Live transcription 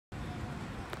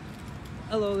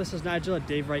Hello, this is Nigel at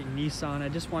Dave Wright Nissan. I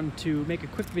just wanted to make a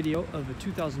quick video of the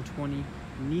 2020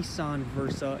 Nissan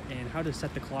Versa and how to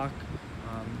set the clock,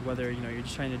 whether you're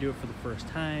just trying to do it for the first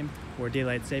time or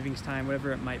daylight savings time,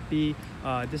 whatever it might be.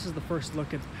 This is the first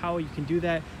look at how you can do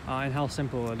that and how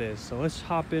simple it is. So let's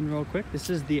hop in real quick. This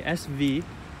is the SV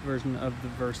version of the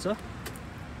Versa.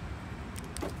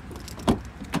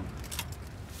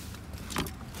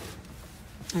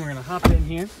 And we're gonna hop in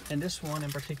here, and this one in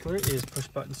particular is push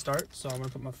button start. So I'm gonna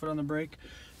put my foot on the brake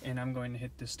and I'm going to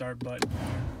hit the start button.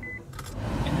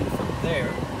 And then from there,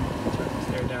 turn this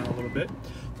there down a little bit.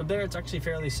 From there, it's actually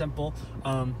fairly simple.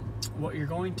 What you're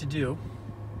going to do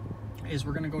is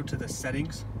we're gonna go to the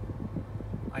settings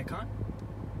icon,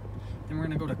 then we're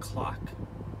gonna go to clock,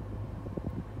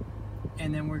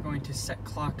 and then we're going to set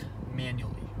clock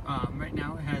manually. Right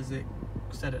now it has it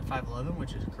set at 5:11,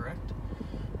 which is correct.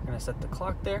 I'm gonna set the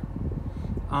clock there,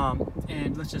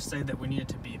 and let's just say that we need it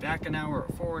to be back an hour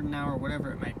or forward an hour,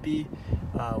 whatever it might be.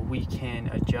 We can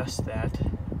adjust that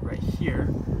right here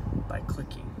by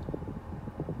clicking,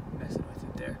 messing with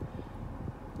it there.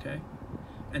 Okay,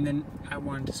 and then I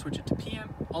wanted to switch it to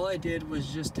PM. All I did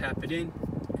was just tap it in,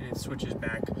 and it switches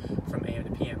back from AM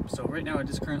to PM. So right now it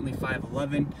is currently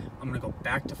 5:11. I'm gonna go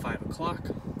back to 5 o'clock,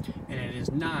 and it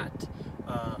is not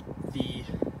the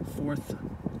 4th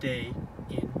day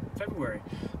in February.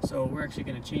 So we're actually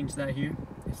going to change that here.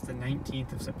 It's the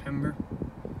 19th of September.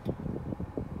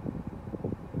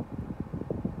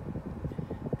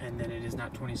 And then it is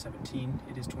not 2017,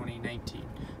 it is 2019.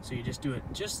 So you just do it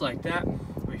just like that.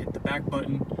 We hit the back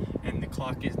button and the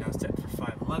clock is now set for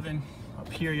 5:11.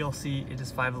 Up here you'll see it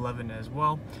is 5:11 as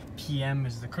well. PM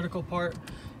is the critical part,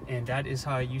 and that is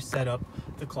how you set up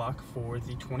the clock for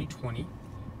the 2020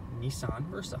 Nissan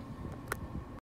Versa.